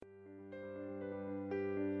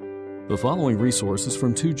The following resources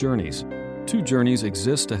from Two Journeys. Two Journeys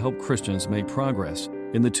exists to help Christians make progress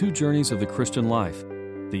in the two journeys of the Christian life,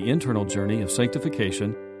 the internal journey of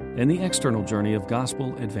sanctification and the external journey of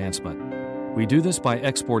gospel advancement. We do this by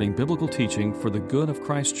exporting biblical teaching for the good of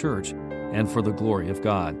Christ's church and for the glory of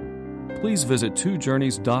God. Please visit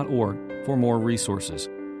twojourneys.org for more resources.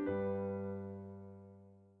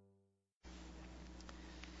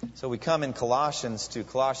 So we come in Colossians to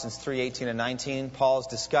Colossians 3:18 and 19. Paul's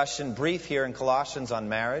discussion, brief here in Colossians on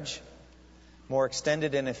marriage, more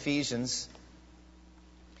extended in Ephesians.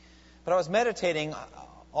 But I was meditating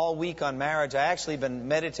all week on marriage. I actually been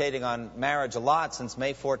meditating on marriage a lot since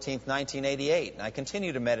May 14th, 1988. And I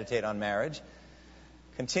continue to meditate on marriage.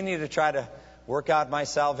 Continue to try to work out my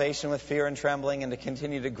salvation with fear and trembling and to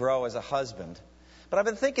continue to grow as a husband. But I've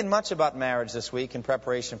been thinking much about marriage this week in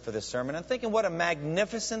preparation for this sermon. I'm thinking what a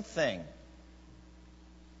magnificent thing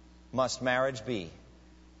must marriage be.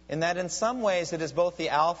 In that in some ways it is both the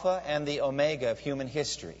alpha and the omega of human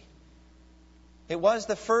history. It was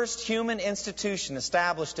the first human institution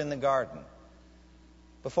established in the garden.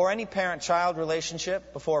 Before any parent-child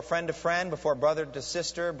relationship, before friend to friend, before brother to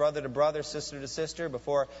sister, brother to brother, sister to sister,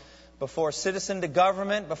 before citizen to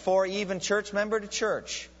government, before even church member to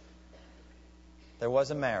church, there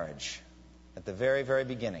was a marriage at the very, very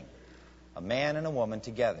beginning. A man and a woman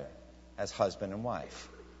together as husband and wife.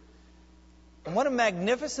 And what a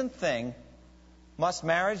magnificent thing must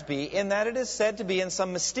marriage be, in that it is said to be, in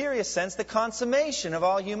some mysterious sense, the consummation of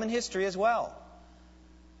all human history as well.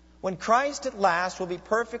 When Christ at last will be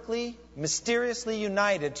perfectly, mysteriously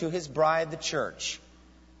united to His bride, the church,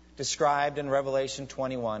 described in Revelation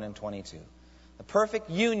 21 and 22. The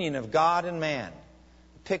perfect union of God and man.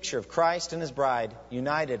 Picture of Christ and His bride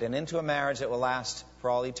united and into a marriage that will last for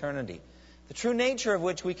all eternity. The true nature of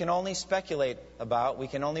which we can only speculate about, we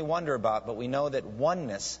can only wonder about, but we know that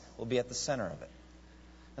oneness will be at the center of it.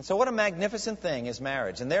 And so what a magnificent thing is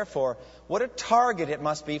marriage, and therefore what a target it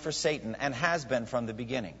must be for Satan, and has been from the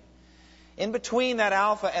beginning. In between that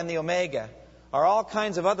alpha and the omega are all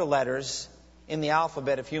kinds of other letters in the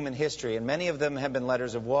alphabet of human history, and many of them have been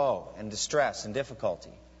letters of woe and distress and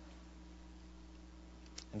difficulty.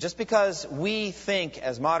 And just because we think,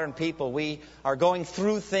 as modern people, we are going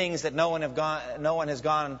through things that no one has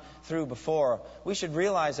gone through before, we should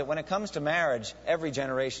realize that when it comes to marriage, every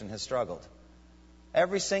generation has struggled.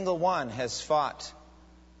 Every single one has fought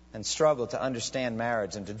and struggled to understand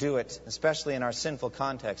marriage and to do it, especially in our sinful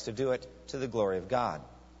context, to do it to the glory of God.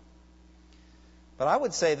 But I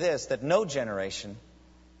would say this, that no generation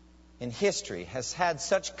in history has had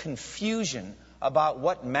such confusion about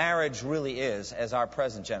what marriage really is as our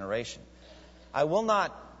present generation. I will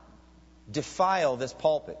not defile this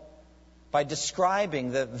pulpit by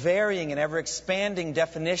describing the varying and ever-expanding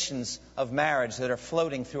definitions of marriage that are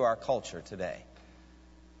floating through our culture today.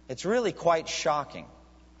 It's really quite shocking.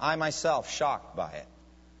 I myself shocked by it.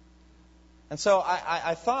 And so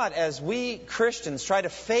I thought, as we Christians try to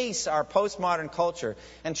face our postmodern culture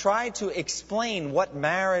and try to explain what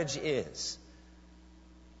marriage is,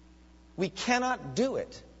 we cannot do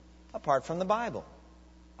it apart from the Bible.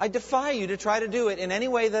 I defy you to try to do it in any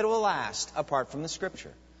way that will last apart from the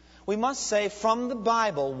Scripture. We must say from the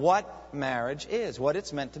Bible what marriage is, what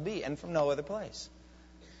it's meant to be, and from no other place.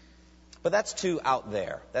 But that's too out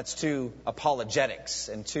there. That's too apologetics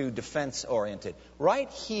and too defense-oriented. Right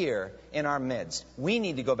here in our midst, we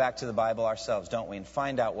need to go back to the Bible ourselves, don't we, and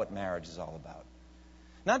find out what marriage is all about.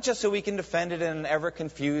 Not just so we can defend it in an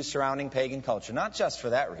ever-confused surrounding pagan culture, not just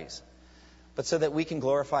for that reason, but so that we can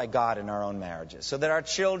glorify God in our own marriages, so that our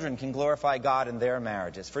children can glorify God in their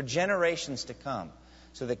marriages, for generations to come,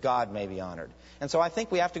 so that God may be honored. And so I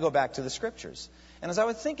think we have to go back to the Scriptures. And as I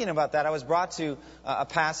was thinking about that, I was brought to a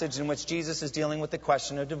passage in which Jesus is dealing with the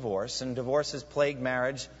question of divorce, and divorce has plagued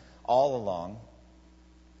marriage all along,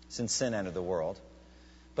 since sin entered the world.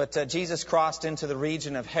 But Jesus crossed into the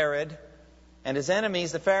region of Herod, and his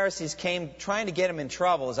enemies, the Pharisees, came trying to get him in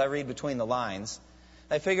trouble, as I read between the lines.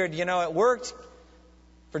 They figured, it worked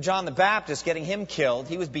for John the Baptist, getting him killed.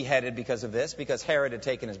 He was beheaded because of this, because Herod had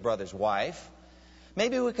taken his brother's wife.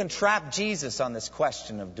 Maybe we can trap Jesus on this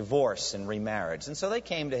question of divorce and remarriage. And so they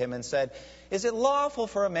came to him and said, is it lawful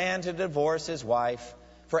for a man to divorce his wife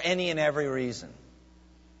for any and every reason?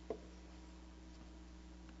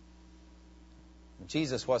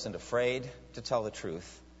 Jesus wasn't afraid to tell the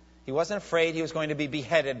truth. He wasn't afraid he was going to be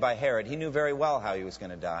beheaded by Herod. He knew very well how he was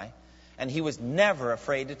going to die. And he was never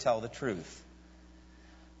afraid to tell the truth.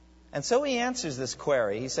 And so he answers this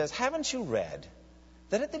query. He says, haven't you read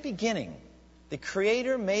that at the beginning the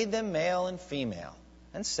Creator made them male and female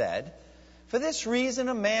and said, For this reason,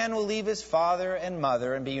 a man will leave his father and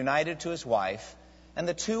mother and be united to his wife, and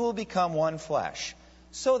the two will become one flesh.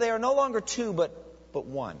 So they are no longer two, but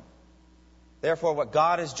one. Therefore, what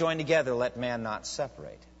God has joined together, let man not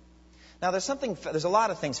separate. Now, there's a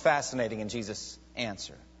lot of things fascinating in Jesus'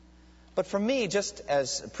 answer. But for me, just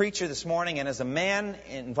as a preacher this morning and as a man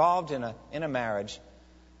involved in a marriage,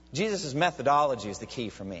 Jesus' methodology is the key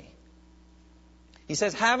for me. He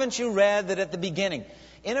says, haven't you read that at the beginning?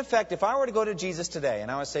 In effect, if I were to go to Jesus today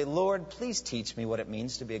and I would say, Lord, please teach me what it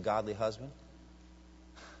means to be a godly husband.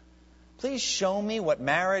 Please show me what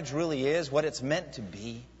marriage really is, what it's meant to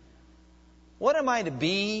be. What am I to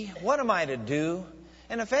be? What am I to do?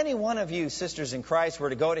 And if any one of you, sisters in Christ,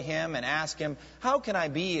 were to go to him and ask him, how can I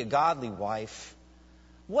be a godly wife?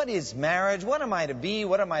 What is marriage? What am I to be?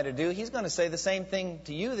 What am I to do? He's going to say the same thing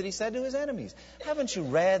to you that he said to his enemies. Haven't you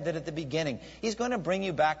read that at the beginning? He's going to bring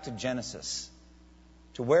you back to Genesis,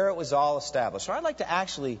 to where it was all established. So I'd like to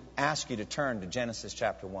actually ask you to turn to Genesis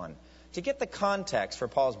chapter 1 to get the context for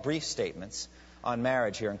Paul's brief statements on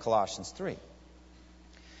marriage here in Colossians 3.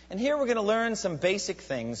 And here we're going to learn some basic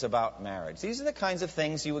things about marriage. These are the kinds of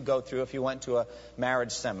things you would go through if you went to a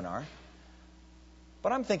marriage seminar.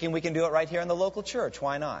 But I'm thinking we can do it right here in the local church.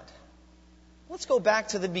 Why not? Let's go back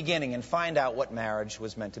to the beginning and find out what marriage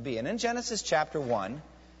was meant to be. And in Genesis chapter 1,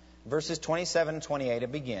 verses 27 and 28,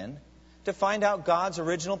 it begin to find out God's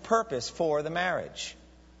original purpose for the marriage.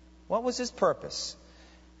 What was his purpose?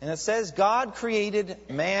 And it says, God created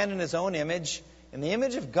man in his own image. In the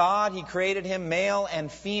image of God, he created him, male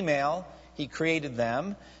and female. He created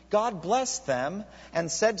them. God blessed them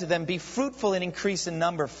and said to them, be fruitful and increase in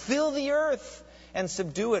number. Fill the earth and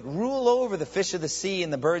subdue it. Rule over the fish of the sea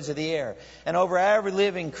and the birds of the air, and over every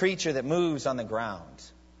living creature that moves on the ground.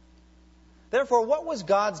 Therefore, what was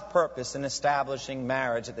God's purpose in establishing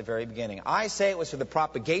marriage at the very beginning? I say it was for the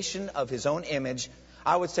propagation of his own image.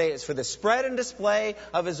 I would say it's for the spread and display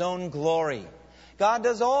of his own glory. God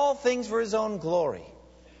does all things for his own glory.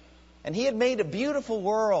 And he had made a beautiful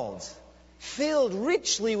world, filled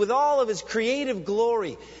richly with all of his creative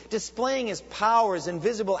glory, displaying his powers and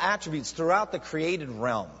visible attributes throughout the created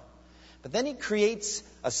realm. But then he creates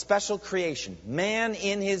a special creation, man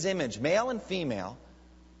in his image, male and female,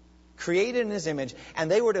 created in his image, and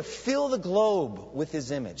they were to fill the globe with his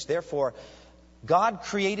image. Therefore, God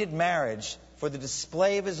created marriage for the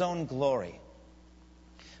display of his own glory.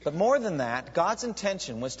 But more than that, God's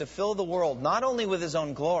intention was to fill the world not only with his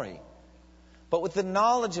own glory, but with the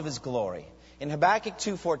knowledge of his glory. In Habakkuk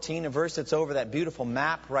 2:14, a verse that's over that beautiful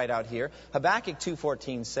map right out here, Habakkuk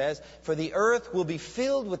 2:14 says, for the earth will be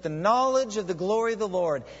filled with the knowledge of the glory of the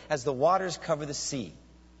Lord as the waters cover the sea.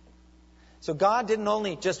 So God didn't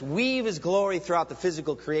only just weave his glory throughout the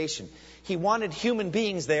physical creation. He wanted human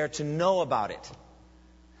beings there to know about it.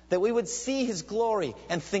 That we would see his glory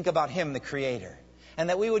and think about him, the Creator. And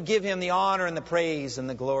that we would give him the honor and the praise and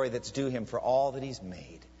the glory that's due him for all that he's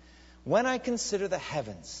made. When I consider the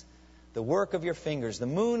heavens, the work of your fingers, the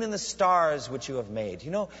moon and the stars which you have made.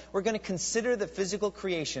 We're going to consider the physical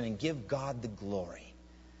creation and give God the glory.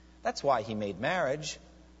 That's why he made marriage.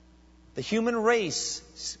 The human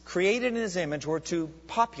race, created in his image, were to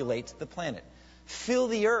populate the planet, fill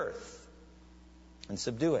the earth, and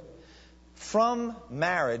subdue it. From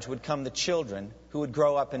marriage would come the children who would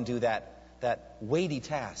grow up and do that weighty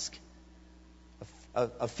task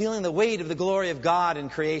of feeling the weight of the glory of God in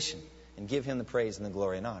creation and give him the praise and the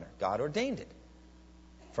glory and honor. God ordained it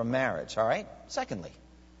from marriage, all right? Secondly,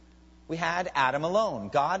 we had Adam alone.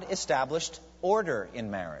 God established order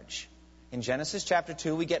in marriage. In Genesis chapter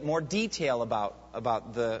 2, we get more detail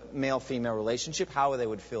about the male-female relationship, how they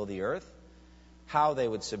would fill the earth, how they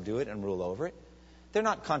would subdue it and rule over it. They're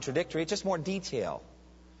not contradictory, it's just more detail.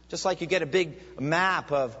 Just like you get a big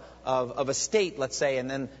map of a state, let's say, and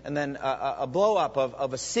then a blow-up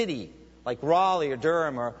of a city, like Raleigh or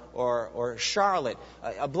Durham or Charlotte,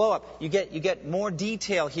 a blow-up. You get more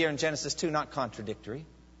detail here in Genesis 2, not contradictory.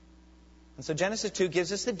 And so Genesis 2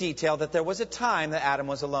 gives us the detail that there was a time that Adam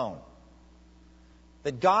was alone.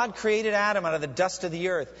 That God created Adam out of the dust of the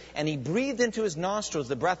earth, and he breathed into his nostrils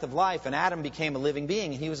the breath of life, and Adam became a living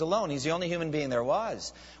being, and he was alone. He's the only human being there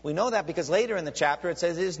was. We know that because later in the chapter it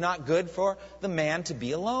says it is not good for the man to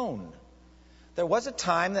be alone. There was a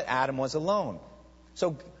time that Adam was alone.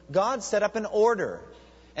 So God set up an order,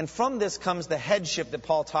 and from this comes the headship that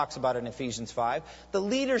Paul talks about in Ephesians 5, the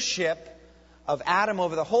leadership of Adam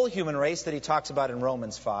over the whole human race that he talks about in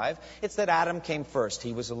Romans 5. It's that Adam came first.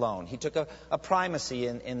 He was alone. He took a primacy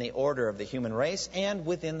in the order of the human race and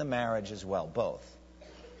within the marriage as well, both.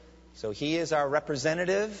 So he is our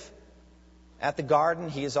representative at the garden.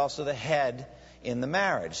 He is also the head in the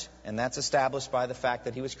marriage. And that's established by the fact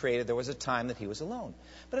that he was created. There was a time that he was alone.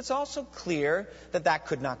 But it's also clear that that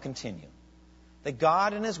could not continue. That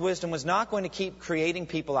God in his wisdom was not going to keep creating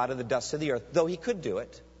people out of the dust of the earth, though he could do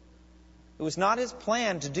it. It was not his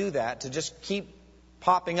plan to do that, to just keep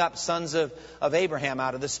popping up sons of Abraham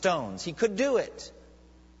out of the stones. He could do it.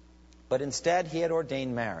 But instead, he had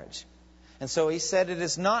ordained marriage. And so he said it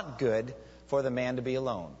is not good for the man to be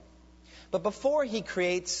alone. But before he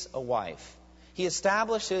creates a wife, he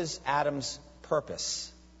establishes Adam's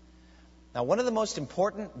purpose. Now, one of the most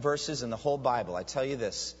important verses in the whole Bible, I tell you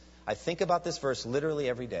this, I think about this verse literally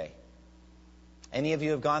every day. Any of you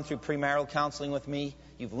who have gone through premarital counseling with me,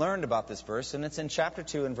 you've learned about this verse, and it's in chapter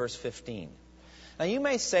 2 and verse 15. Now, you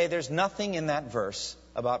may say there's nothing in that verse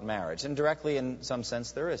about marriage, and directly in some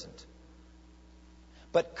sense there isn't.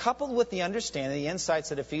 But coupled with the understanding, the insights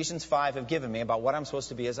that Ephesians 5 have given me about what I'm supposed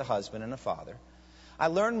to be as a husband and a father, I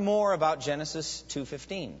learned more about Genesis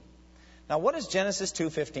 2:15. Now, what does Genesis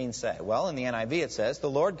 2:15 say? Well, in the NIV it says, the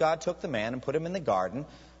Lord God took the man and put him in the garden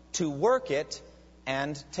to work it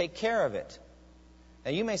and take care of it.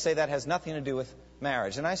 Now, you may say that has nothing to do with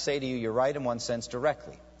marriage, and I say to you, you're right in one sense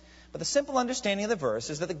directly. But the simple understanding of the verse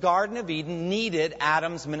is that the Garden of Eden needed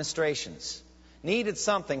Adam's ministrations, needed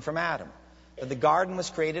something from Adam. That the garden was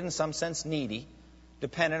created in some sense needy,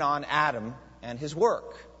 dependent on Adam and his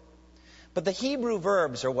work. But the Hebrew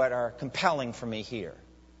verbs are what are compelling for me here.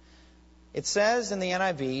 It says in the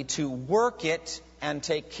NIV to work it and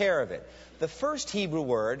take care of it. The first Hebrew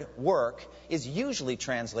word, work, is usually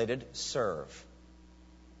translated serve.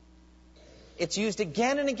 It's used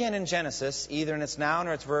again and again in Genesis, either in its noun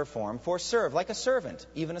or its verb form, for serve, like a servant,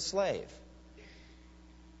 even a slave.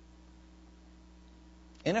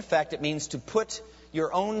 In effect, it means to put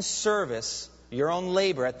your own service, your own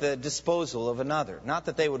labor at the disposal of another. Not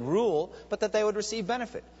that they would rule, but that they would receive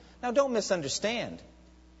benefit. Now, don't misunderstand.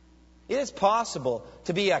 It is possible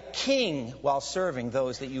to be a king while serving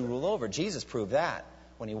those that you rule over. Jesus proved that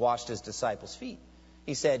when he washed his disciples' feet.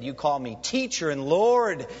 He said, you call me teacher and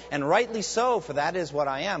Lord, and rightly so, for that is what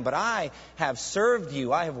I am. But I have served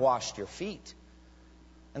you. I have washed your feet.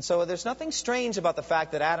 And so there's nothing strange about the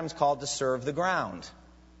fact that Adam's called to serve the ground.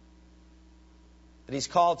 That he's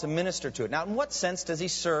called to minister to it. Now, in what sense does he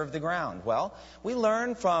serve the ground? Well, we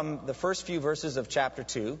learn from the first few verses of chapter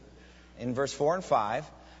 2, in verse 4 and 5,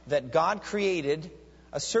 that God created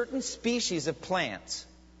a certain species of plants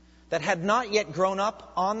that had not yet grown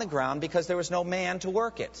up on the ground because there was no man to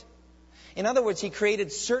work it. In other words, he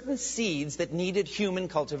created certain seeds that needed human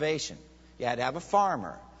cultivation. You had to have a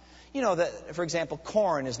farmer. You know that, for example,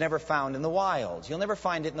 corn is never found in the wild. You'll never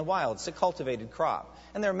find it in the wild. It's a cultivated crop.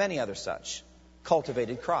 And there are many other such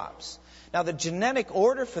cultivated crops. Now, the genetic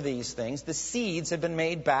order for these things, the seeds, had been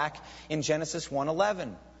made back in Genesis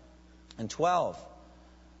 1:11 and 12.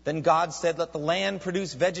 Then God said, let the land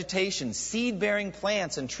produce vegetation, seed-bearing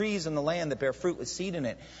plants and trees in the land that bear fruit with seed in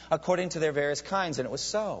it, according to their various kinds. And it was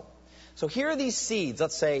so. So here are these seeds.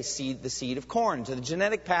 Let's say the seed of corn. So the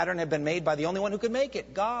genetic pattern had been made by the only one who could make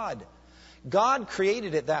it, God. God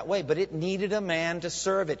created it that way, but it needed a man to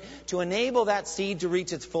serve it, to enable that seed to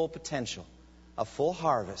reach its full potential, a full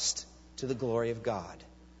harvest to the glory of God.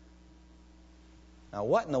 Now,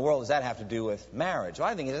 what in the world does that have to do with marriage? Well,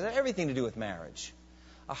 I think it has everything to do with marriage.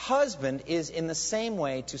 A husband is in the same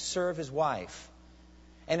way to serve his wife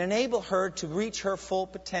and enable her to reach her full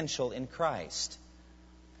potential in Christ.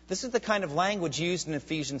 This is the kind of language used in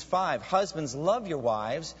Ephesians 5. Husbands, love your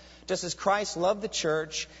wives, just as Christ loved the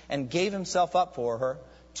church and gave himself up for her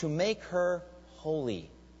to make her holy,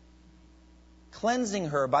 cleansing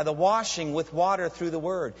her by the washing with water through the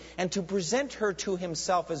word, and to present her to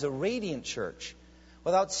himself as a radiant church,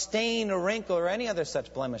 without stain or wrinkle or any other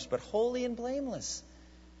such blemish, but holy and blameless.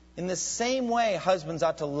 In the same way, husbands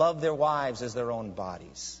ought to love their wives as their own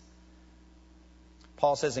bodies.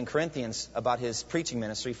 Paul says in Corinthians about his preaching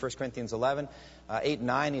ministry, 1 Corinthians 11, 8 and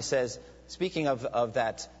 9, he says, speaking of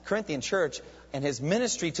that Corinthian church and his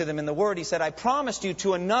ministry to them in the Word, he said, I promised you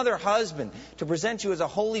to another husband to present you as a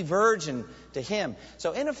holy virgin to him.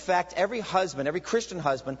 So in effect, every husband, every Christian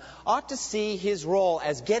husband, ought to see his role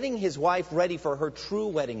as getting his wife ready for her true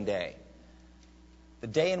wedding day. The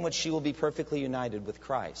day in which she will be perfectly united with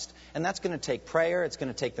Christ. And that's going to take prayer. It's going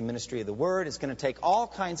to take the ministry of the Word. It's going to take all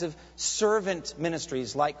kinds of servant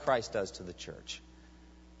ministries like Christ does to the church.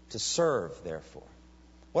 To serve, therefore.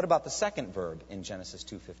 What about the second verb in Genesis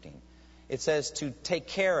 2:15? It says to take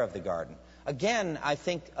care of the garden. Again, I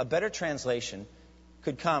think a better translation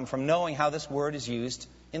could come from knowing how this word is used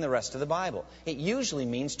in the rest of the Bible. It usually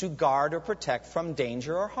means to guard or protect from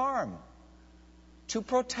danger or harm. To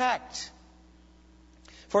protect.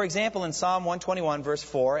 For example, in Psalm 121, verse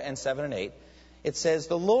 4 and 7 and 8, it says,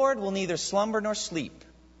 "The Lord will neither slumber nor sleep.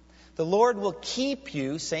 The Lord will keep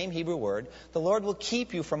you," same Hebrew word, "the Lord will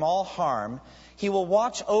keep you from all harm. He will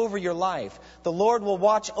watch over your life. The Lord will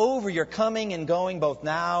watch over your coming and going both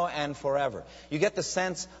now and forever." You get the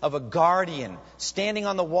sense of a guardian standing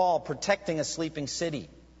on the wall protecting a sleeping city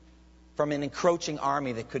from an encroaching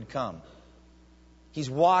army that could come. He's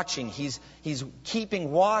watching. He's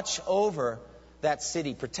keeping watch over that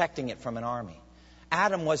city, protecting it from an army.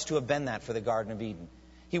 Adam was to have been that for the Garden of Eden.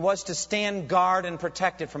 He was to stand guard and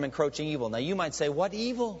protect it from encroaching evil. Now you might say, what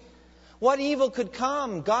evil? What evil could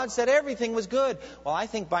come? God said everything was good. Well, I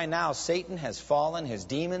think by now Satan has fallen. His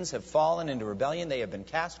demons have fallen into rebellion. They have been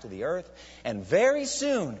cast to the earth. And very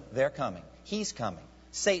soon they're coming. He's coming.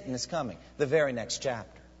 Satan is coming. The very next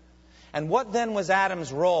chapter. And what then was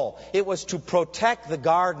Adam's role? It was to protect the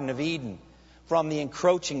Garden of Eden from the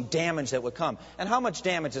encroaching damage that would come. And how much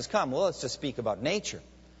damage has come? Well, let's just speak about nature.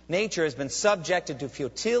 Nature has been subjected to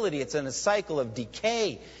futility. It's in a cycle of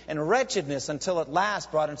decay and wretchedness until at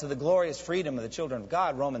last brought into the glorious freedom of the children of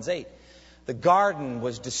God, Romans 8. The garden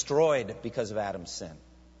was destroyed because of Adam's sin.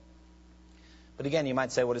 But again, you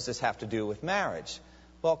might say, what does this have to do with marriage?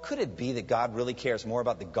 Well, could it be that God really cares more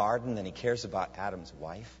about the garden than He cares about Adam's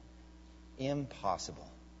wife? Impossible.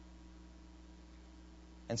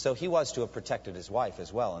 And so He was to have protected His wife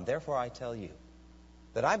as well. And therefore I tell you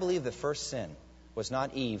that I believe the first sin was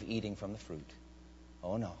not Eve eating from the fruit.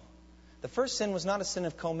 Oh no. The first sin was not a sin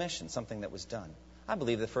of commission, something that was done. I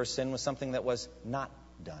believe the first sin was something that was not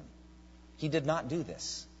done. He did not do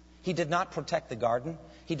this. He did not protect the garden.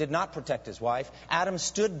 He did not protect his wife. Adam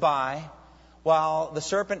stood by while the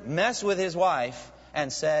serpent messed with his wife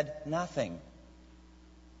and said nothing.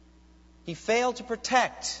 He failed to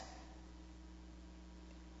protect.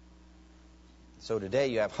 So today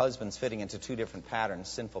you have husbands fitting into two different patterns,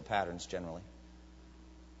 sinful patterns generally.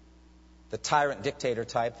 The tyrant dictator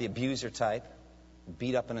type, the abuser type,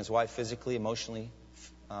 beat up on his wife physically, emotionally,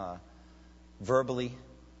 verbally.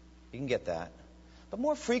 You can get that. But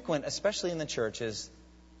more frequent, especially in the church, is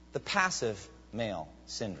the passive male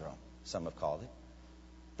syndrome, some have called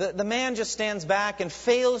it. The man just stands back and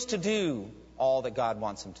fails to do all that God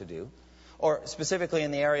wants him to do. Or specifically in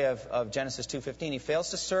the area of Genesis 2:15, he fails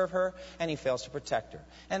to serve her and he fails to protect her.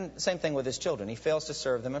 And same thing with his children. He fails to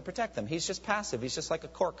serve them and protect them. He's just passive. He's just like a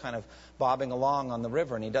cork kind of bobbing along on the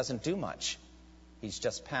river, and he doesn't do much. He's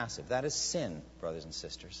just passive. That is sin, brothers and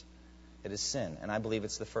sisters. It is sin, and I believe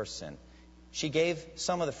it's the first sin. She gave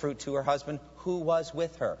some of the fruit to her husband who was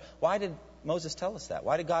with her. Why did Moses tell us that?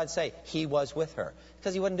 Why did God say he was with her?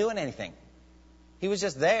 Because he wasn't doing anything. He was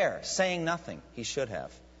just there, saying nothing. He should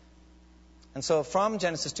have. And so from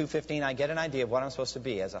Genesis 2:15, I get an idea of what I'm supposed to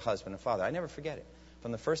be as a husband and father. I never forget it.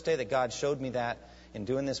 From the first day that God showed me that in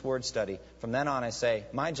doing this word study, from then on I say,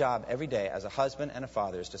 my job every day as a husband and a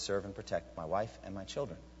father is to serve and protect my wife and my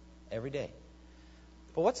children. Every day.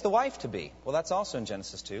 But what's the wife to be? Well, that's also in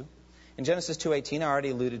Genesis 2. In Genesis 2:18, I already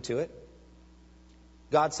alluded to it.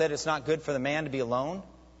 God said it's not good for the man to be alone.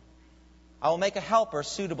 I will make a helper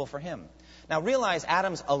suitable for him. Now realize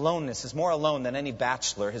Adam's aloneness is more alone than any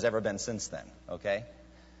bachelor has ever been since then, okay?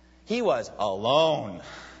 He was alone.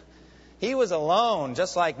 He was alone,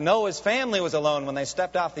 just like Noah's family was alone when they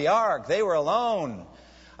stepped off the ark. They were alone.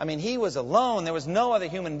 I mean, he was alone. There was no other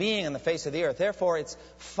human being on the face of the earth. Therefore, it's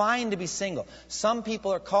fine to be single. Some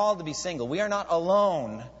people are called to be single. We are not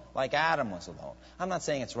alone like Adam was alone. I'm not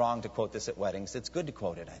saying it's wrong to quote this at weddings. It's good to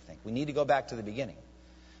quote it, I think. We need to go back to the beginning.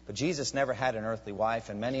 But Jesus never had an earthly wife,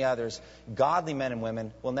 and many others, godly men and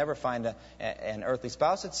women, will never find an earthly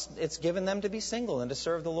spouse. It's given them to be single and to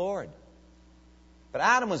serve the Lord. But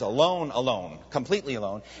Adam was alone, completely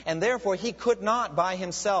alone, and therefore he could not by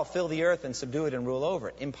himself fill the earth and subdue it and rule over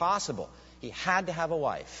it. Impossible. He had to have a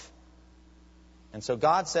wife. And so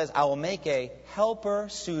God says, I will make a helper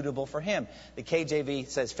suitable for him. The KJV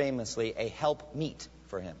says famously, a helpmeet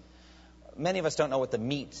for him. Many of us don't know what the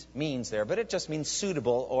meat means there, but it just means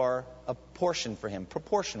suitable or a portion for him,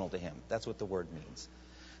 proportional to him. That's what the word means.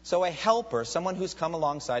 So a helper, someone who's come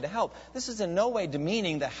alongside to help. This is in no way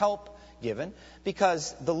demeaning the help given,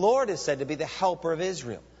 because the Lord is said to be the helper of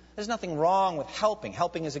Israel. There's nothing wrong with helping.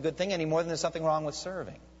 Helping is a good thing any more than there's something wrong with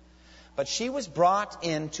serving. But she was brought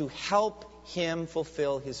in to help him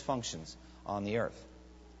fulfill his functions on the earth.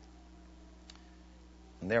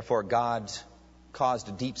 And therefore God caused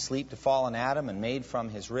a deep sleep to fall on Adam and made from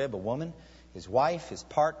his rib a woman, his wife, his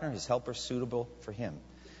partner, his helper suitable for him.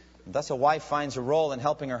 And thus a wife finds a role in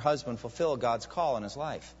helping her husband fulfill God's call in his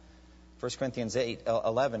life. 1 Corinthians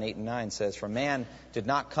 11, 8 and 9 says, For man did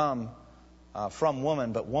not come from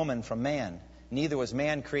woman, but woman from man. Neither was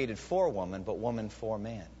man created for woman, but woman for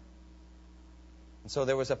man. And so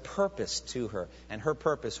there was a purpose to her, and her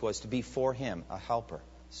purpose was to be for him, a helper,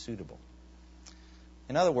 suitable.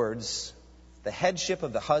 In other words, the headship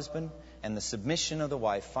of the husband and the submission of the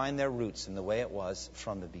wife find their roots in the way it was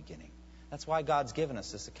from the beginning. That's why God's given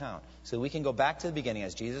us this account, so we can go back to the beginning,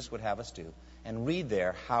 as Jesus would have us do, and read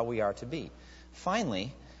there how we are to be.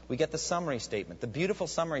 Finally, we get the summary statement, the beautiful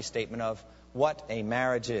summary statement of what a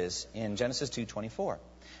marriage is in Genesis 2:24.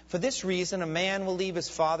 For this reason, a man will leave his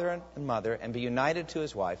father and mother and be united to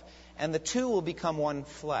his wife, and the two will become one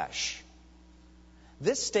flesh.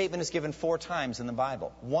 This statement is given 4 times in the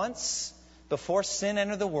Bible. Once before sin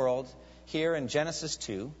entered the world, here in Genesis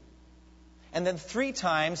 2, and then 3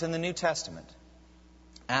 times in the New Testament,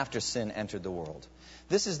 after sin entered the world.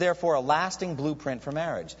 This is therefore a lasting blueprint for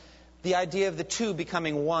marriage. The idea of the two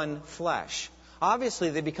becoming one flesh. Obviously,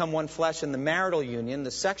 they become one flesh in the marital union,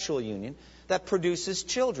 the sexual union, that produces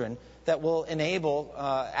children that will enable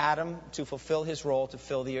Adam to fulfill his role to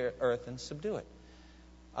fill the earth and subdue it.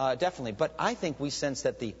 Definitely. But I think we sense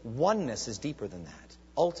that the oneness is deeper than that,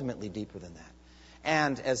 ultimately deeper than that.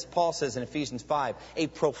 And as Paul says in Ephesians 5, a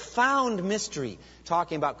profound mystery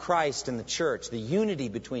talking about Christ and the church, the unity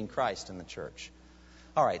between Christ and the church.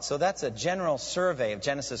 All right, so that's a general survey of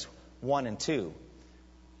Genesis 1 and 2.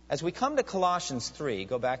 As we come to Colossians 3,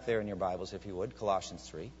 go back there in your Bibles if you would, Colossians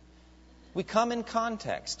 3. We come in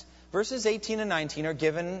context. Verses 18 and 19 are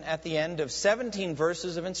given at the end of 17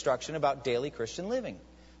 verses of instruction about daily Christian living.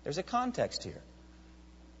 There's a context here.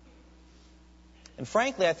 And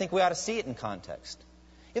frankly, I think we ought to see it in context.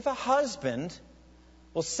 If a husband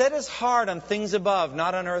will set his heart on things above,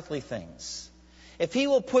 not on earthly things, if he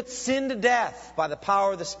will put sin to death by the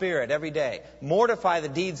power of the Spirit every day, mortify the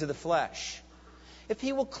deeds of the flesh, if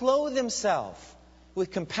he will clothe himself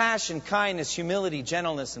with compassion, kindness, humility,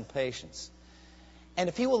 gentleness, and patience, and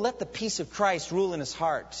if he will let the peace of Christ rule in his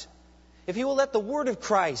heart, if he will let the word of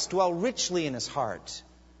Christ dwell richly in his heart,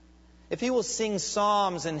 if he will sing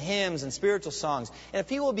psalms and hymns and spiritual songs, and if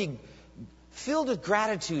he will be filled with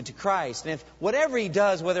gratitude to Christ, and if whatever he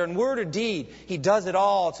does, whether in word or deed, he does it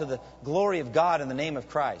all to the glory of God in the name of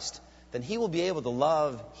Christ, then he will be able to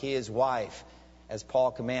love his wife as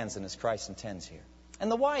Paul commands and as Christ intends here.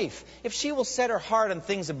 And the wife, if she will set her heart on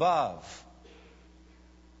things above,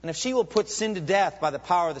 and if she will put sin to death by the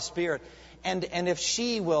power of the Spirit, and if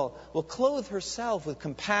she will clothe herself with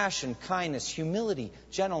compassion, kindness, humility,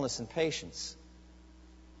 gentleness, and patience,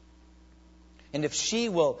 and if she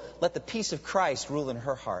will let the peace of Christ rule in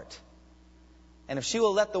her heart, and if she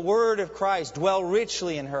will let the word of Christ dwell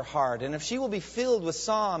richly in her heart, and if she will be filled with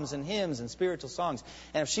psalms and hymns and spiritual songs,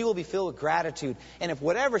 and if she will be filled with gratitude, and if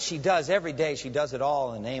whatever she does every day, she does it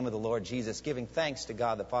all in the name of the Lord Jesus, giving thanks to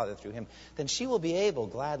God the Father through him, then she will be able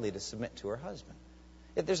gladly to submit to her husband.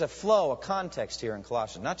 If there's a flow, a context here in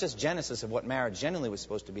Colossians, not just Genesis of what marriage generally was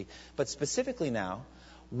supposed to be, but specifically now,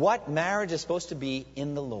 what marriage is supposed to be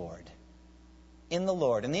in the Lord. In the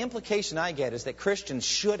Lord. And the implication I get is that Christians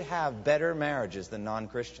should have better marriages than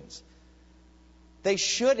non-Christians. They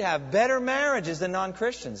should have better marriages than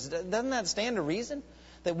non-Christians. Doesn't that stand to reason?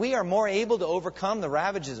 That we are more able to overcome the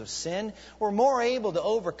ravages of sin. We're more able to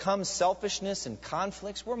overcome selfishness and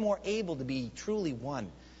conflicts. We're more able to be truly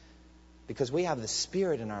one because we have the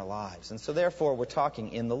Spirit in our lives. And so therefore we're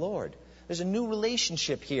talking in the Lord. There's a new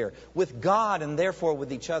relationship here with God and therefore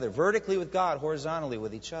with each other. Vertically with God, horizontally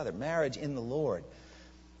with each other. Marriage in the Lord.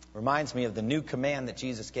 Reminds me of the new command that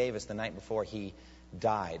Jesus gave us the night before he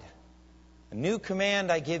died. A new command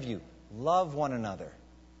I give you, love one another.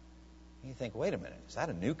 You think, wait a minute, is that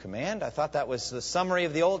a new command? I thought that was the summary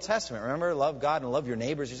of the Old Testament. Remember, love God and love your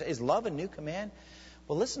neighbors. Is love a new command?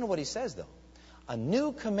 Well, listen to what he says, though. A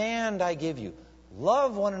new command I give you.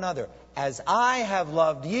 Love one another. As I have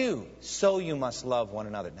loved you, so you must love one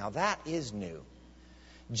another. Now that is new.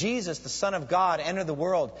 Jesus, the Son of God, entered the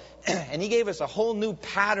world, and he gave us a whole new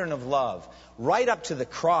pattern of love, right up to the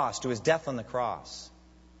cross, to his death on the cross.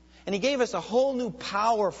 And he gave us a whole new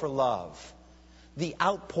power for love, the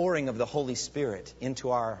outpouring of the Holy Spirit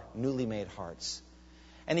into our newly made hearts.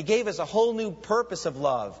 And he gave us a whole new purpose of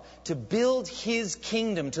love, to build his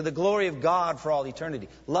kingdom to the glory of God for all eternity.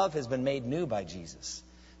 Love has been made new by Jesus.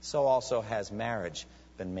 So also has marriage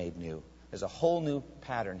been made new. There's a whole new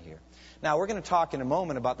pattern here. Now, we're going to talk in a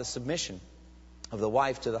moment about the submission of the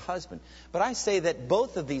wife to the husband. But I say that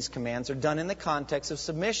both of these commands are done in the context of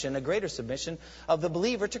submission, a greater submission of the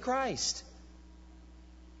believer to Christ.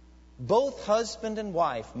 Both husband and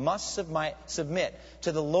wife must submit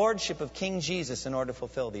to the lordship of King Jesus in order to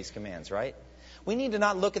fulfill these commands, right? We need to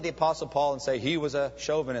not look at the Apostle Paul and say he was a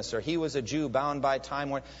chauvinist or he was a Jew bound by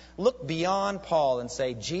time. Look beyond Paul and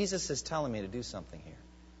say, Jesus is telling me to do something here.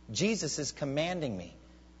 Jesus is commanding me.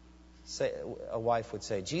 A wife would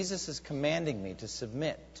say, Jesus is commanding me to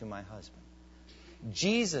submit to my husband.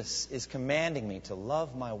 Jesus is commanding me to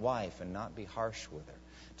love my wife and not be harsh with her.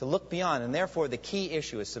 To look beyond. And therefore, the key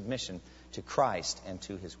issue is submission to Christ and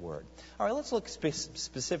to His Word. All right, let's look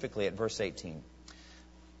specifically at verse 18.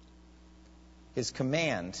 His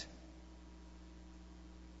command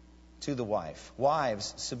to the wife.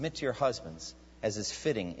 Wives, submit to your husbands as is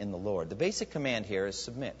fitting in the Lord. The basic command here is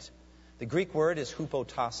submit. The Greek word is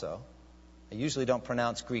hupotasso. I usually don't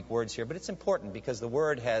pronounce Greek words here, but it's important because the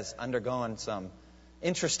word has undergone some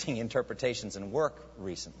interesting interpretations and work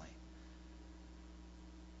recently.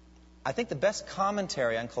 I think the best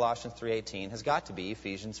commentary on Colossians 3:18 has got to be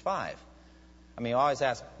Ephesians 5. I mean, you always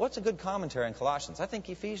ask, what's a good commentary on Colossians? I think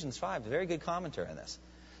Ephesians 5 is a very good commentary on this.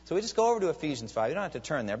 So we just go over to Ephesians 5. You don't have to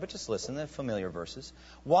turn there, but just listen. They're familiar verses.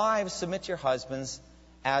 Wives, submit to your husbands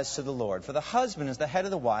as to the Lord. For the husband is the head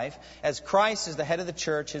of the wife, as Christ is the head of the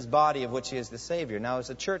church, His body, of which He is the Savior. Now, as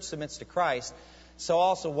the church submits to Christ, so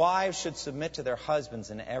also wives should submit to their husbands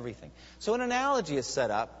in everything. So an analogy is set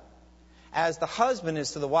up. As the husband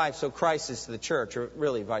is to the wife, so Christ is to the church, or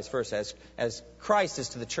really vice versa. As Christ is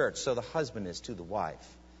to the church, so the husband is to the wife.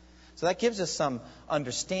 So that gives us some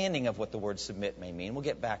understanding of what the word submit may mean. We'll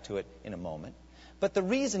get back to it in a moment. But the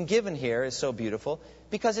reason given here is so beautiful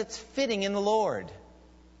because it's fitting in the Lord.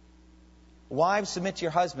 Wives, submit to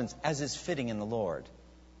your husbands as is fitting in the Lord.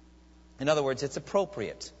 In other words, it's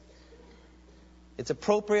appropriate. It's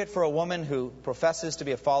appropriate for a woman who professes to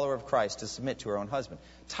be a follower of Christ to submit to her own husband.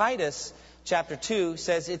 Titus chapter 2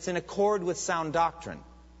 says it's in accord with sound doctrine.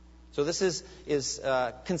 So this is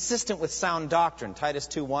consistent with sound doctrine. Titus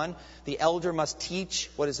 2:1, the elder must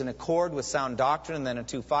teach what is in accord with sound doctrine. And then in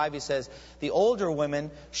 2:5 he says, the older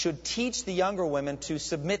women should teach the younger women to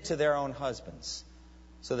submit to their own husbands,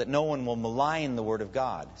 so that no one will malign the word of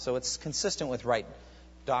God. So it's consistent with right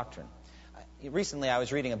doctrine. Recently I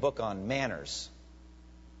was reading a book on manners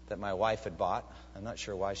that my wife had bought. I'm not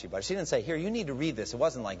sure why she bought it. She didn't say, here, you need to read this. It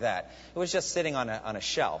wasn't like that. It was just sitting on a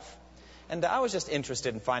shelf. And I was just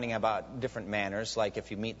interested in finding about different manners, like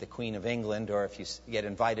if you meet the Queen of England or if you get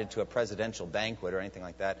invited to a presidential banquet or anything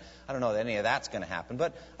like that. I don't know that any of that's going to happen,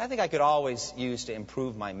 but I think I could always use to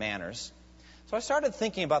improve my manners. So I started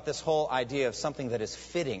thinking about this whole idea of something that is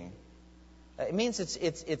fitting. It means it's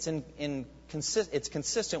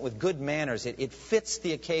consistent with good manners. It fits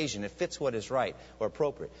the occasion. It fits what is right or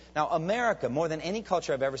appropriate. Now, America, more than any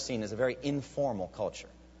culture I've ever seen, is a very informal culture.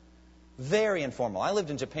 Very informal. I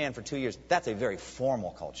lived in Japan for 2 years. That's a very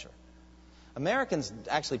formal culture. Americans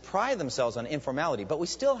actually pride themselves on informality, but we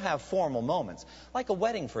still have formal moments. Like a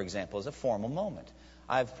wedding, for example, is a formal moment.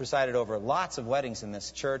 I've presided over lots of weddings in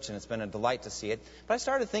this church, and it's been a delight to see it. But I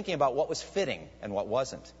started thinking about what was fitting and what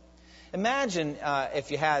wasn't. Imagine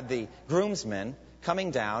if you had the groomsmen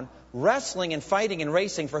coming down, wrestling and fighting and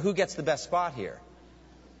racing for who gets the best spot here.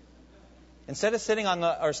 Instead of sitting on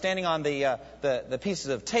or standing on the pieces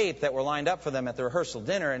of tape that were lined up for them at the rehearsal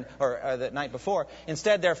dinner or the night before,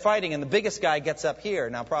 instead they're fighting and the biggest guy gets up here.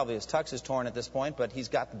 Now probably his tux is torn at this point, but he's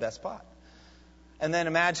got the best spot. And then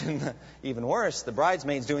imagine, even worse, the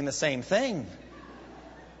bridesmaids doing the same thing.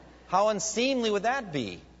 How unseemly would that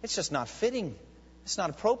be? It's just not fitting. It's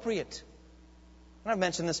not appropriate. And I've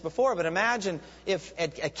mentioned this before, but imagine if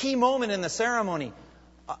at a key moment in the ceremony,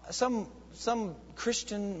 some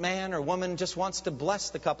Christian man or woman just wants to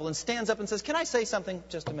bless the couple and stands up and says, can I say something?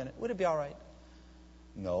 Just a minute. Would it be all right?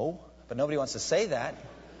 No, but nobody wants to say that.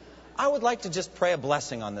 I would like to just pray a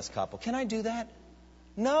blessing on this couple. Can I do that?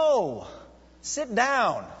 No. Sit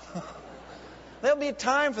down. There'll be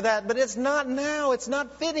time for that, but it's not now. It's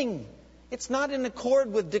not fitting. It's not in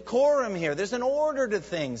accord with decorum here. There's an order to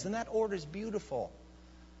things, and that order is beautiful.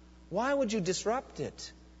 Why would you disrupt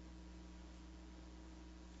it?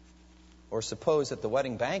 Or suppose at the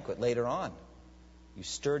wedding banquet later on, you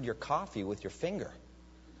stirred your coffee with your finger.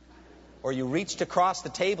 Or you reached across the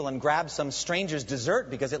table and grabbed some stranger's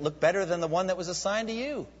dessert because it looked better than the one that was assigned to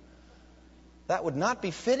you. That would not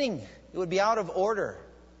be fitting. It would be out of order.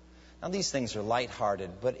 Now, these things are lighthearted,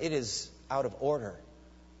 but it is out of order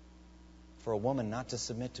for a woman not to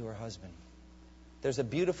submit to her husband. There's a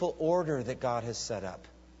beautiful order that God has set up.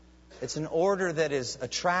 It's an order that is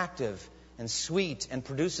attractive and sweet and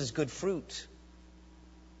produces good fruit.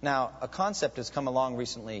 Now, a concept has come along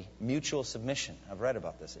recently, mutual submission. I've read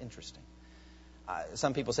about this. Interesting.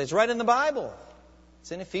 Some people say it's right in the Bible.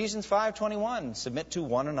 It's in Ephesians 5:21. Submit to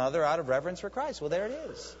one another out of reverence for Christ. Well, there it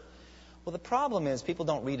is. Well, the problem is people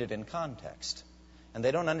don't read it in context. and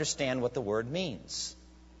they don't understand what the word means.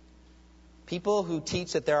 People who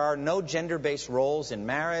teach that there are no gender-based roles in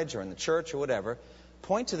marriage or in the church or whatever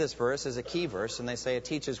point to this verse as a key verse, and they say it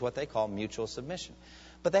teaches what they call mutual submission.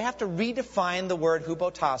 But they have to redefine the word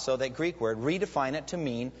hupotasso, that Greek word, redefine it to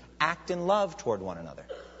mean act in love toward one another.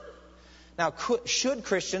 Now, should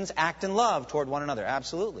Christians act in love toward one another?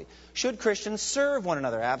 Absolutely. Should Christians serve one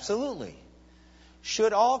another? Absolutely.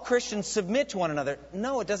 Should all Christians submit to one another?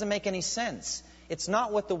 No, it doesn't make any sense. It's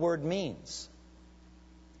not what the word means.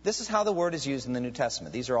 This is how the word is used in the New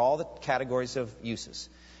Testament. These are all the categories of uses.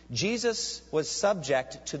 Jesus was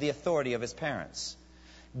subject to the authority of his parents.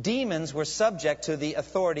 Demons were subject to the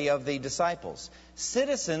authority of the disciples.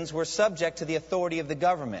 Citizens were subject to the authority of the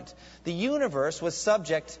government. The universe was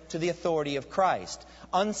subject to the authority of Christ.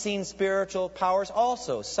 Unseen spiritual powers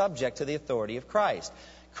also subject to the authority of Christ.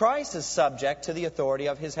 Christ is subject to the authority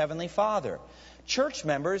of his heavenly Father. Church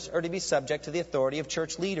members are to be subject to the authority of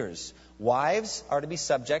church leaders. Wives are to be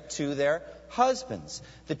subject to their husbands.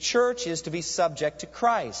 The church is to be subject to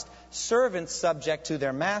Christ. Servants subject to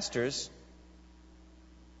their masters.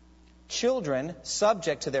 Children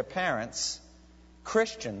subject to their parents.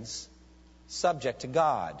 Christians subject to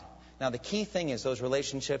God. Now the key thing is those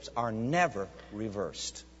relationships are never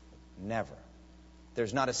reversed. Never.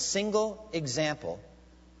 There's not a single example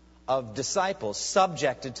of disciples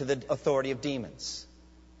subjected to the authority of demons.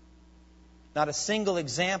 Not a single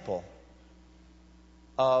example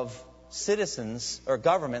of citizens or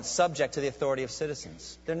governments subject to the authority of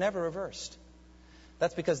citizens. They're never reversed.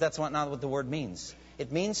 That's because that's not what the word means.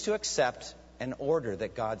 It means to accept an order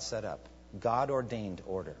that God set up. God-ordained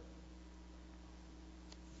order.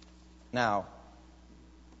 Now,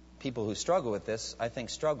 people who struggle with this, I think,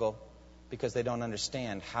 struggle because they don't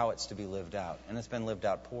understand how it's to be lived out. And it's been lived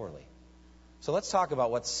out poorly. So let's talk about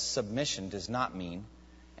what submission does not mean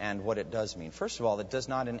and what it does mean. First of all, it does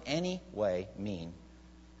not in any way mean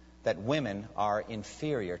that women are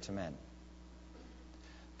inferior to men.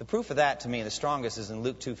 The proof of that, to me, the strongest, is in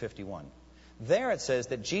Luke 2:51. There it says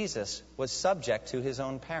that Jesus was subject to his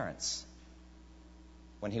own parents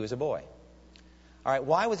when he was a boy. All right,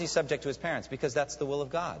 why was he subject to his parents? Because that's the will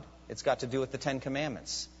of God. It's got to do with the Ten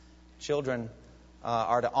Commandments. Children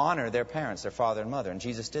are to honor their parents, their father and mother, and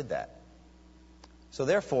Jesus did that. So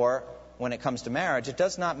therefore, when it comes to marriage, it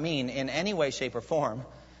does not mean in any way, shape, or form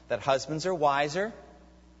that husbands are wiser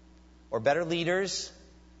or better leaders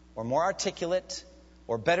or more articulate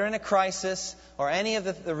or better in a crisis or any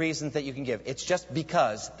of the reasons that you can give. It's just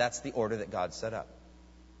because that's the order that God set up.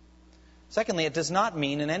 Secondly, it does not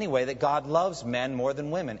mean in any way that God loves men more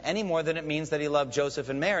than women, any more than it means that he loved Joseph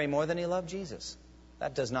and Mary more than he loved Jesus.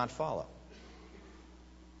 That does not follow.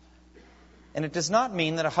 And it does not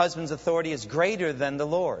mean that a husband's authority is greater than the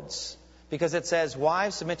Lord's, because it says,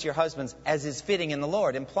 wives, submit to your husbands as is fitting in the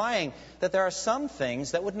Lord, implying that there are some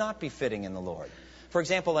things that would not be fitting in the Lord. For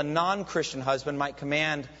example, a non-Christian husband might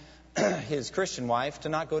command his Christian wife to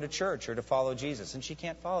not go to church or to follow Jesus, and she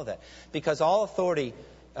can't follow that, because all authority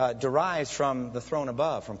derives from the throne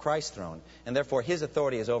above, from Christ's throne, and therefore his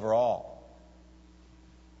authority is over all.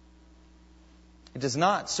 It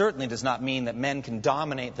certainly does not mean that men can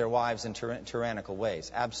dominate their wives in tyrannical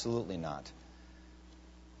ways. Absolutely not.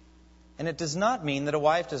 And it does not mean that a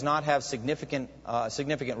wife does not have significant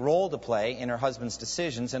role to play in her husband's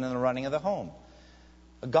decisions and in the running of the home.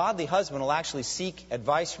 A godly husband will actually seek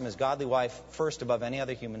advice from his godly wife first above any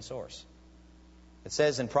other human source. It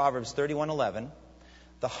says in Proverbs 31:11,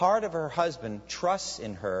 the heart of her husband trusts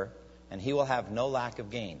in her, and he will have no lack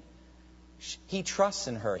of gain. He trusts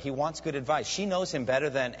in her. He wants good advice. She knows him better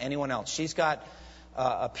than anyone else. She's got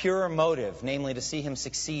a purer motive, namely to see him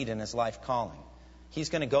succeed in his life calling. He's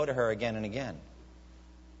going to go to her again and again.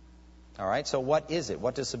 All right, so what is it?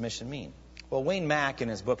 What does submission mean? Well, Wayne Mack, in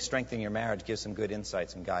his book, Strengthening Your Marriage, gives some good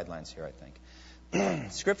insights and guidelines here, I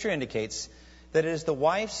think. Scripture indicates that it is the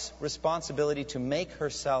wife's responsibility to make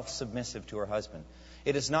herself submissive to her husband.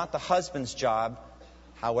 It is not the husband's job,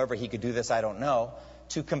 however he could do this, I don't know,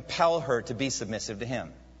 to compel her to be submissive to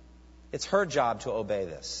him. It's her job to obey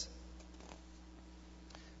this.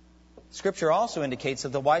 Scripture also indicates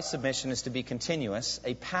that the wife's submission is to be continuous,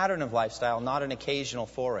 a pattern of lifestyle, not an occasional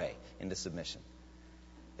foray into submission.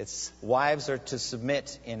 Wives are to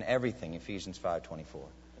submit in everything, Ephesians 5:24.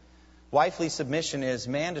 Wifely submission is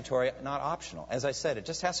mandatory, not optional. As I said, it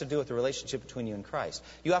just has to do with the relationship between you and Christ.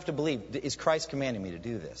 You have to believe, is Christ commanding me to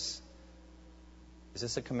do this? Is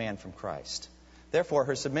this a command from Christ? Therefore,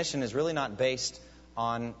 her submission is really not based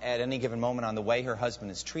on, at any given moment, on the way her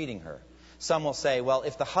husband is treating her. Some will say, well,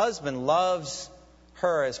 if the husband loves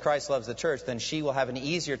her as Christ loves the church, then she will have an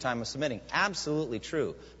easier time of submitting. Absolutely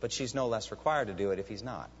true, but she's no less required to do it if he's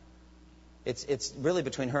not. It's really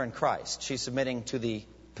between her and Christ. She's submitting to the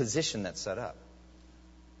position that's set up.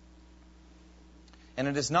 And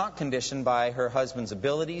it is not conditioned by her husband's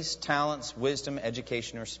abilities, talents, wisdom,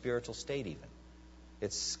 education, or spiritual state even.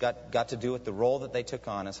 It's got to do with the role that they took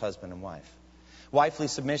on as husband and wife. Wifely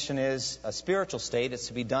submission is a spiritual state. It's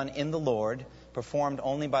to be done in the Lord, performed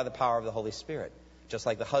only by the power of the Holy Spirit. Just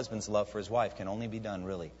like the husband's love for his wife can only be done,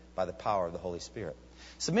 really, by the power of the Holy Spirit.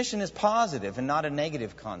 Submission is positive and not a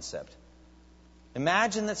negative concept.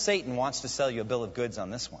 Imagine that Satan wants to sell you a bill of goods on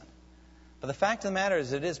this one. But the fact of the matter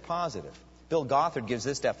is it is positive. Bill Gothard gives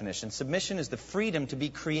this definition. Submission is the freedom to be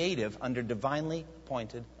creative under divinely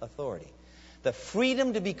appointed authority. The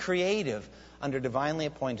freedom to be creative under divinely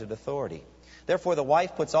appointed authority. Therefore, the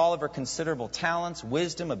wife puts all of her considerable talents,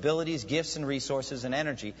 wisdom, abilities, gifts, and resources and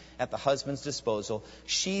energy at the husband's disposal.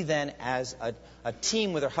 She then, as a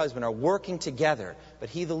team with her husband, are working together, but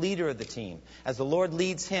he the leader of the team. As the Lord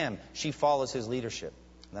leads him, she follows his leadership.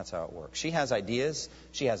 And that's how it works. She has ideas,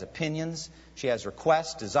 she has opinions, she has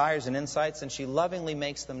requests, desires, and insights, and she lovingly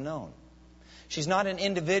makes them known. She's not an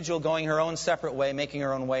individual going her own separate way, making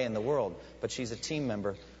her own way in the world, but she's a team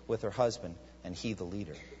member with her husband, and he the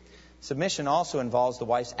leader. Submission also involves the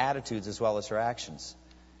wife's attitudes as well as her actions.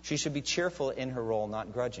 She should be cheerful in her role,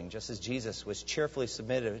 not grudging, just as Jesus was cheerfully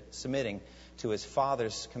submitting to his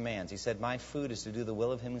Father's commands. He said, "My food is to do the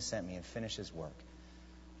will of him who sent me and finish his work."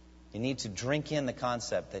 You need to drink in the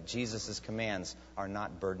concept that Jesus' commands are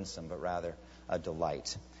not burdensome, but rather a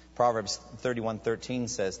delight. Proverbs 31:13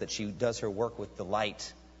 says that she does her work with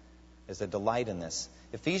delight. There's a delight in this.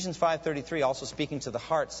 Ephesians 5:33, also speaking to the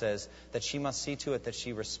heart, says that she must see to it that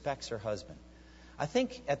she respects her husband. I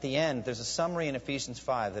think at the end there's a summary in Ephesians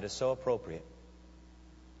 5 that is so appropriate.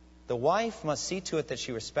 The wife must see to it that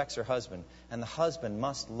she respects her husband, and the husband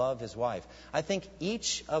must love his wife. I think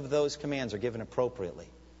each of those commands are given appropriately.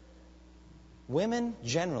 Women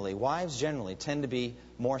generally, wives generally, tend to be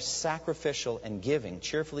more sacrificial and giving,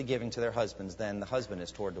 cheerfully giving to their husbands than the husband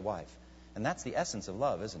is toward the wife. And that's the essence of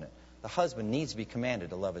love, isn't it? The husband needs to be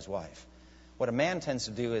commanded to love his wife. What a man tends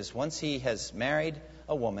to do is once he has married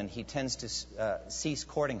a woman, he tends to cease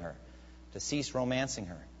courting her, to cease romancing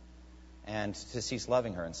her, and to cease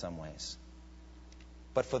loving her in some ways.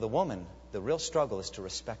 But for the woman, the real struggle is to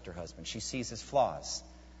respect her husband. She sees his flaws.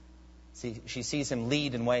 She sees him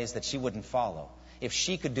lead in ways that she wouldn't follow. If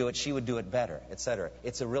she could do it, she would do it better, etc.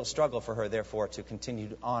 It's a real struggle for her, therefore, to continue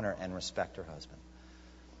to honor and respect her husband.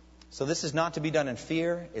 So this is not to be done in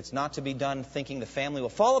fear. It's not to be done thinking the family will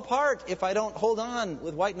fall apart if I don't hold on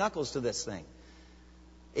with white knuckles to this thing.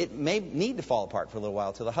 It may need to fall apart for a little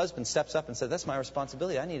while till the husband steps up and says, "That's my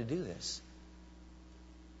responsibility. I need to do this."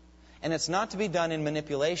 And it's not to be done in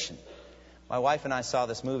manipulation. My wife and I saw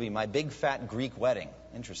this movie, My Big Fat Greek Wedding.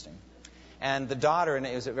 Interesting. And the daughter, and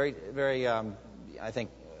it was a very, I think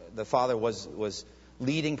the father was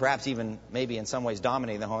leading, perhaps even maybe in some ways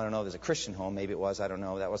dominating the home. I don't know if it was a Christian home. Maybe it was. I don't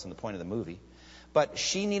know. That wasn't the point of the movie. But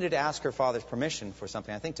she needed to ask her father's permission for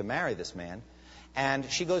something, I think, to marry this man. And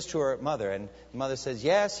she goes to her mother, and the mother says,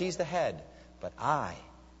 "Yes, he's the head, but I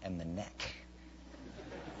am the neck.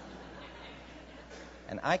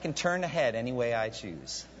 And I can turn the head any way I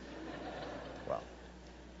choose." Well,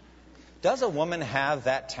 does a woman have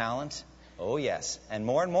that talent? Oh, yes. And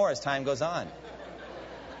more as time goes on.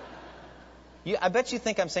 I bet you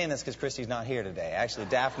think I'm saying this because Christy's not here today. Actually,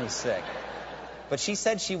 Daphne's sick. But she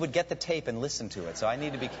said she would get the tape and listen to it, so I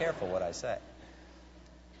need to be careful what I say.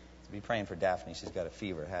 So be praying for Daphne. She's got a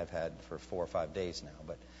fever, have had for 4 or 5 days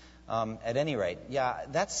now. But at any rate, yeah,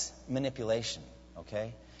 that's manipulation,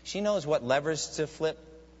 okay? She knows what levers to flip,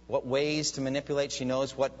 what ways to manipulate. She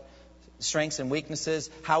knows what strengths and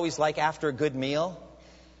weaknesses, how he's like after a good meal,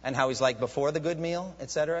 and how he's like before the good meal,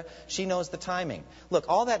 etc. She knows the timing. Look,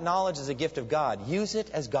 all that knowledge is a gift of God. Use it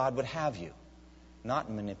as God would have you, not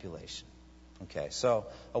in manipulation. Okay, so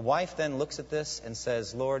a wife then looks at this and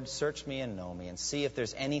says, "Lord, search me and know me and see if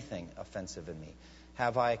there's anything offensive in me.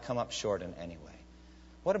 Have I come up short in any way?"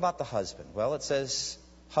 What about the husband? Well, it says,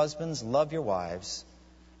 "Husbands, love your wives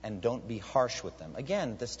and don't be harsh with them."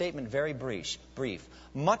 Again, the statement very brief.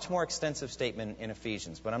 Much more extensive statement in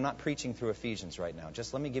Ephesians, but I'm not preaching through Ephesians right now.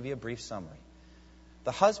 Just let me give you a brief summary.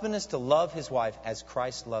 The husband is to love his wife as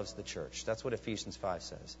Christ loves the church. That's what Ephesians 5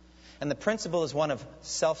 says. And the principle is one of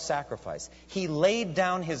self-sacrifice. He laid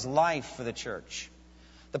down his life for the church.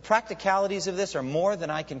 The practicalities of this are more than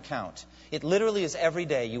I can count. It literally is every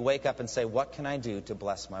day you wake up and say, "What can I do to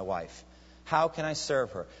bless my wife? How can I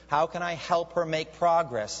serve her? How can I help her make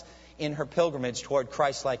progress in her pilgrimage toward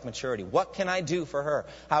Christ-like maturity. What can I do for her?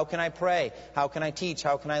 How can I pray? How can I teach?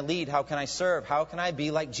 How can I lead? How can I serve? How can I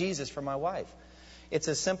be like Jesus for my wife? It's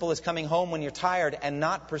as simple as coming home when you're tired and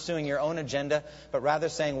not pursuing your own agenda, but rather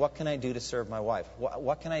saying, what can I do to serve my wife?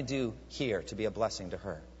 What can I do here to be a blessing to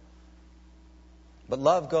her? But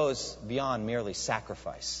love goes beyond merely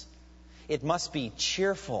sacrifice. It must be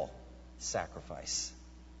cheerful sacrifice.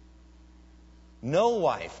 No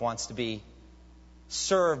wife wants to be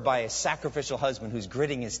served by a sacrificial husband who's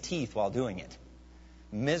gritting his teeth while doing it.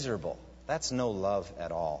 Miserable. That's no love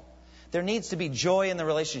at all. There needs to be joy in the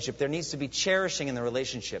relationship. There needs to be cherishing in the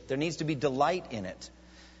relationship. There needs to be delight in it.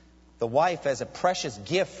 The wife as a precious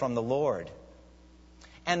gift from the Lord.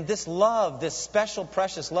 And this love, this special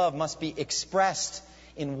precious love, must be expressed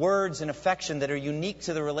in words and affection that are unique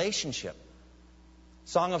to the relationship.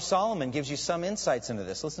 Song of Solomon gives you some insights into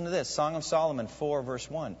this. Listen to this. Song of Solomon 4,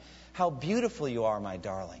 verse 1. How beautiful you are, my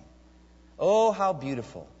darling. Oh, how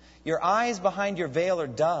beautiful. Your eyes behind your veil are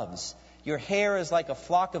doves. Your hair is like a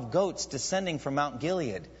flock of goats descending from Mount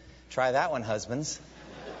Gilead. Try that one, husbands.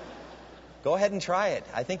 Go ahead and try it.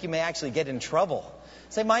 I think you may actually get in trouble.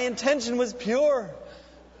 Say, my intention was pure.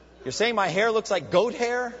 You're saying my hair looks like goat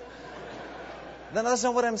hair? No, that's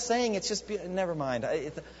not what I'm saying. It's just, never mind.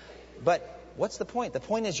 But what's the point? The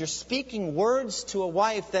point is you're speaking words to a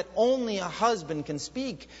wife that only a husband can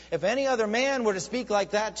speak. If any other man were to speak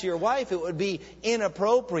like that to your wife, it would be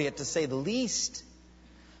inappropriate, to say the least.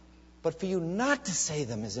 But for you not to say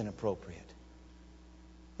them is inappropriate.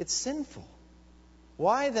 It's sinful.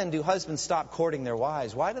 Why then do husbands stop courting their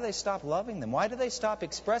wives? Why do they stop loving them? Why do they stop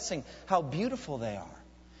expressing how beautiful they are?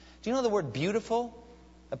 Do you know the word beautiful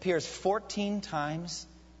appears 14 times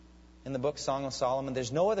in the book Song of Solomon?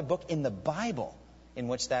 There's no other book in the Bible in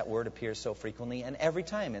which that word appears so frequently, and every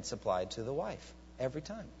time it's applied to the wife. Every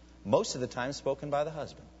time. Most of the time spoken by the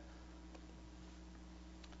husband.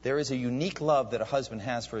 There is a unique love that a husband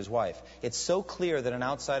has for his wife. It's so clear that an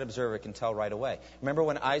outside observer can tell right away. Remember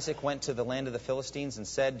when Isaac went to the land of the Philistines and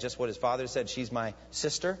said just what his father said, she's my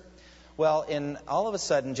sister? Well, all of a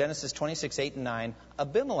sudden, Genesis 26, 8 and 9,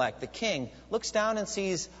 Abimelech, the king, looks down and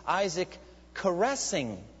sees Isaac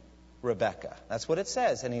caressing Rebekah. That's what it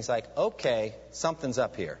says. And he's like, okay, something's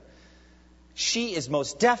up here. She is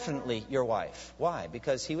most definitely your wife. Why?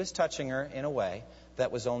 Because he was touching her in a way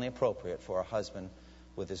that was only appropriate for a husband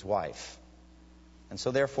with his wife. And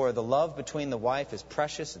so therefore, the love between the wife is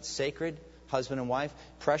precious, it's sacred. Husband and wife,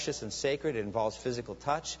 precious and sacred. It involves physical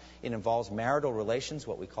touch. It involves marital relations,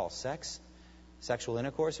 what we call sex, sexual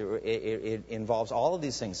intercourse. It involves all of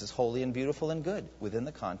these things. It's holy and beautiful and good within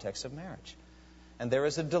the context of marriage. And there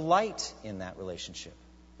is a delight in that relationship.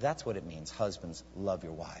 That's what it means. Husbands, love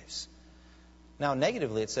your wives. Now,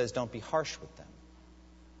 negatively, it says don't be harsh with them.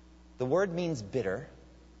 The word means bitter.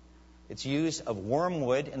 It's used of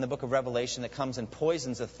wormwood in the book of Revelation that comes and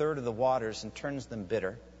poisons a third of the waters and turns them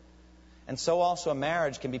bitter. And so also a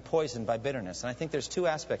marriage can be poisoned by bitterness. And I think there's two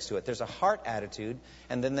aspects to it. There's a heart attitude,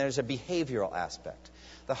 and then there's a behavioral aspect.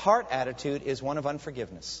 The heart attitude is one of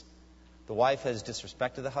unforgiveness. The wife has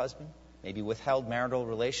disrespected the husband, maybe withheld marital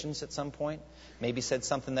relations at some point, maybe said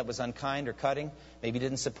something that was unkind or cutting, maybe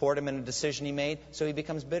didn't support him in a decision he made, so he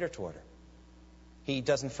becomes bitter toward her. He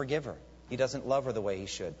doesn't forgive her. He doesn't love her the way he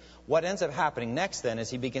should. What ends up happening next then is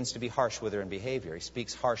he begins to be harsh with her in behavior. He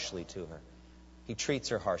speaks harshly to her. He treats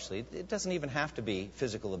her harshly. It doesn't even have to be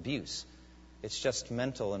physical abuse. It's just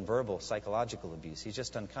mental and verbal, psychological abuse. He's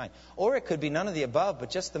just unkind. Or it could be none of the above, but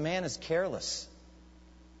just the man is careless.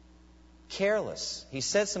 Careless. He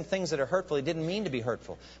says some things that are hurtful. He didn't mean to be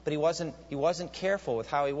hurtful, but he wasn't careful with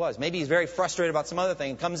how he was. Maybe he's very frustrated about some other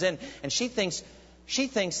thing and comes in and she thinks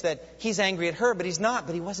that he's angry at her, but he's not.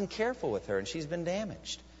 But he wasn't careful with her, and she's been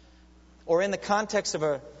damaged. Or in the context of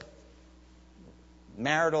a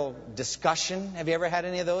marital discussion. Have you ever had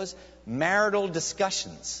any of those? Marital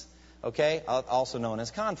discussions, okay? Also known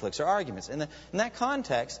as conflicts or arguments. In that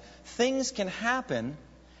context, things can happen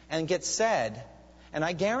and get said, and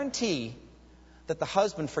I guarantee that the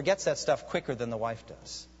husband forgets that stuff quicker than the wife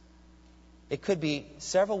does. It could be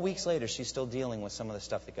several weeks later she's still dealing with some of the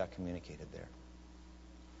stuff that got communicated there.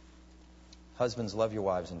 Husbands, love your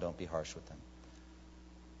wives and don't be harsh with them.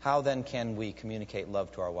 How then can we communicate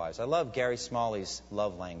love to our wives? I love Gary Smalley's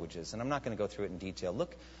love languages, and I'm not going to go through it in detail.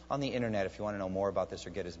 Look on the internet if you want to know more about this or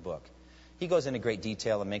get his book. He goes into great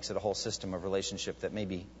detail and makes it a whole system of relationship that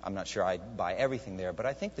maybe, I'm not sure I'd buy everything there, but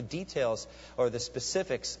I think the details or the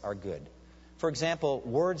specifics are good. For example,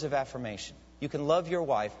 words of affirmation. You can love your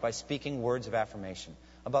wife by speaking words of affirmation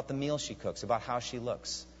about the meal she cooks, about how she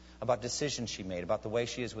looks, about decisions she made, about the way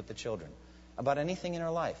she is with the children, about anything in her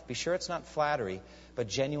life. Be sure it's not flattery, but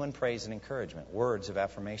genuine praise and encouragement, words of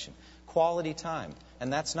affirmation. Quality time.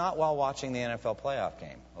 And that's not while watching the NFL playoff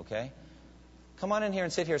game, okay? Come on in here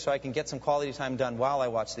and sit here so I can get some quality time done while I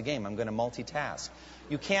watch the game. I'm going to multitask.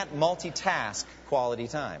 You can't multitask quality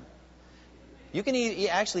time. You can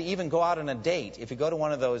actually even go out on a date. If you go to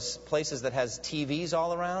one of those places that has TVs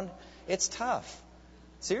all around, it's tough.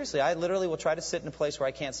 Seriously, I literally will try to sit in a place where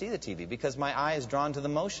I can't see the TV because my eye is drawn to the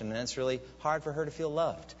motion, and it's really hard for her to feel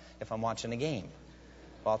loved if I'm watching a game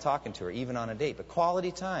while talking to her, even on a date. But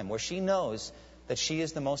quality time where she knows that she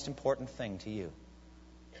is the most important thing to you.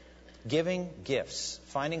 Giving gifts,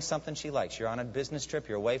 finding something she likes. You're on a business trip,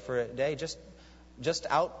 you're away for a day, just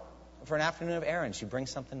out for an afternoon of errands, you bring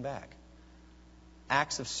something back.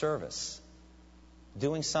 Acts of service,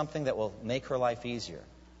 doing something that will make her life easier.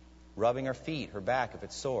 Rubbing her feet, her back if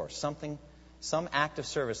it's sore. Some act of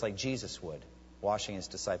service like Jesus would, washing his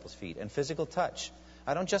disciples' feet. And physical touch.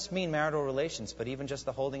 I don't just mean marital relations, but even just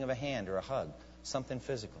the holding of a hand or a hug. Something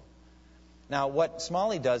physical. Now, what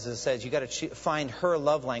Smalley does is says you got to find her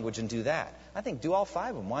love language and do that. I think do all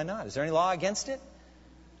 5 of them. Why not? Is there any law against it?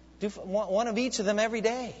 Do one of each of them every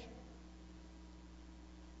day.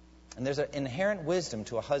 And there's an inherent wisdom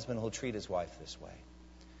to a husband who'll treat his wife this way.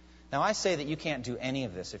 Now, I say that you can't do any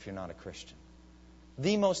of this if you're not a Christian.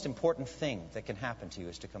 The most important thing that can happen to you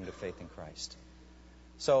is to come to faith in Christ.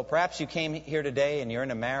 So perhaps you came here today and you're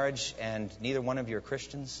in a marriage and neither one of you are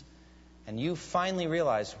Christians, and you finally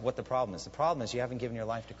realize what the problem is. The problem is you haven't given your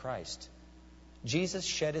life to Christ. Jesus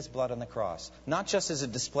shed his blood on the cross, not just as a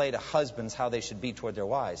display to husbands how they should be toward their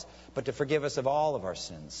wives, but to forgive us of all of our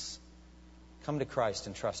sins. Come to Christ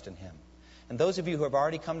and trust in him. And those of you who have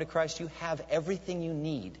already come to Christ, you have everything you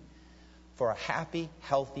need for a happy,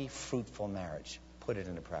 healthy, fruitful marriage. Put it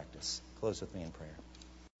into practice. Close with me in prayer.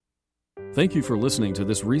 Thank you for listening to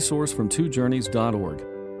this resource from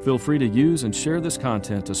twojourneys.org. Feel free to use and share this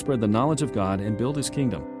content to spread the knowledge of God and build his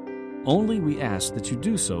kingdom. Only we ask that you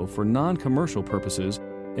do so for non-commercial purposes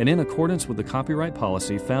and in accordance with the copyright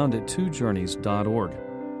policy found at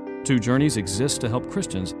twojourneys.org. Two Journeys exists to help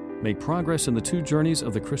Christians make progress in the 2 journeys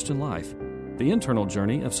of the Christian life, the internal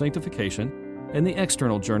journey of sanctification and the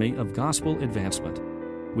external journey of gospel advancement.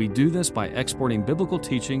 We do this by exporting biblical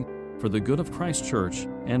teaching for the good of Christ's church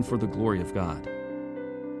and for the glory of God.